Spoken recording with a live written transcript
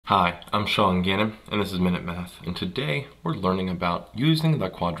Hi, I'm Sean Gannon, and this is Minute Math, and today we're learning about using the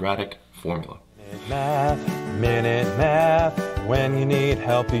quadratic formula. Minute Math, when you need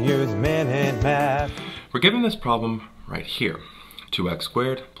help you use Minute Math. We're given this problem right here, 2x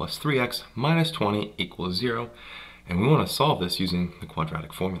squared plus 3x minus 20 equals 0, and we want to solve this using the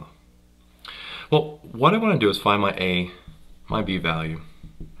quadratic formula. Well, what I want to do is find my a, my b value,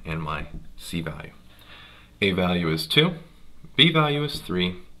 and my c value. A value is 2, b value is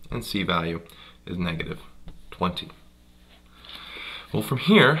 3, and c value is negative 20. Well, from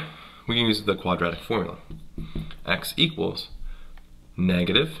here, we can use the quadratic formula. X equals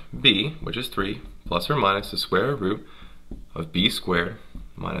negative b, which is 3, plus or minus the square root of b squared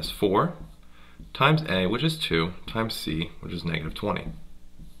minus 4 times a, which is 2, times c, which is negative 20.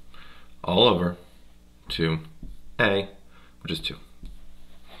 All over 2a, which is 2.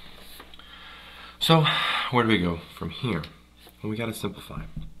 So, where do we go from here? Well, we got to simplify.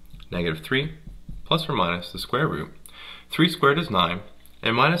 Negative 3 plus or minus the square root. 3 squared is 9,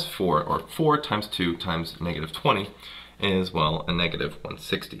 and minus 4, or 4 times 2 times negative 20, is, well, a negative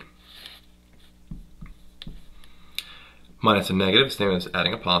 160. Minus a negative is the same as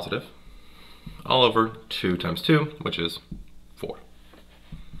adding a positive, all over 2 times 2, which is 4.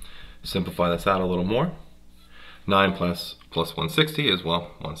 Simplify this out a little more. 9 plus 160 is,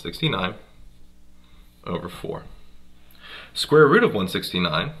 well, 169 over 4. Square root of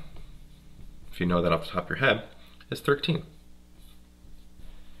 169, if you know that off the top of your head, is 13.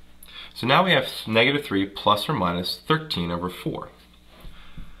 So now we have negative 3 plus or minus 13 over 4.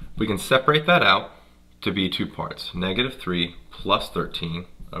 We can separate that out to be two parts. Negative 3 plus 13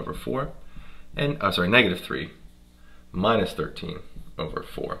 over 4, and, negative 3 minus 13 over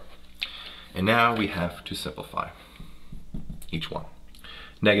 4. And now we have to simplify each one.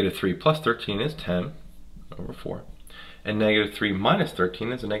 Negative 3 plus 13 is 10 over 4. And negative 3 minus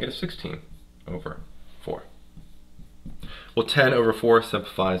 13 is a negative 16 over 4. Well, 10 over 4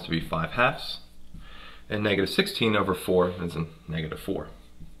 simplifies to be 5/2, and negative 16 over 4 is a negative 4.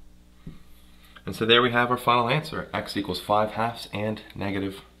 And so there we have our final answer. X equals 5/2 and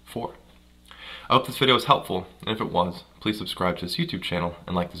negative 4. I hope this video was helpful, and if it was, please subscribe to this YouTube channel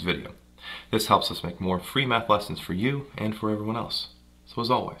and like this video. This helps us make more free math lessons for you and for everyone else. So as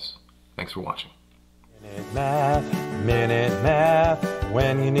always, thanks for watching. Minute Math,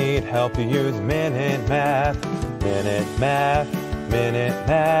 when you need help you use Minute Math. Minute Math,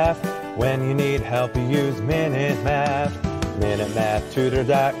 when you need help you use Minute Math.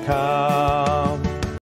 MinuteMathTutor.com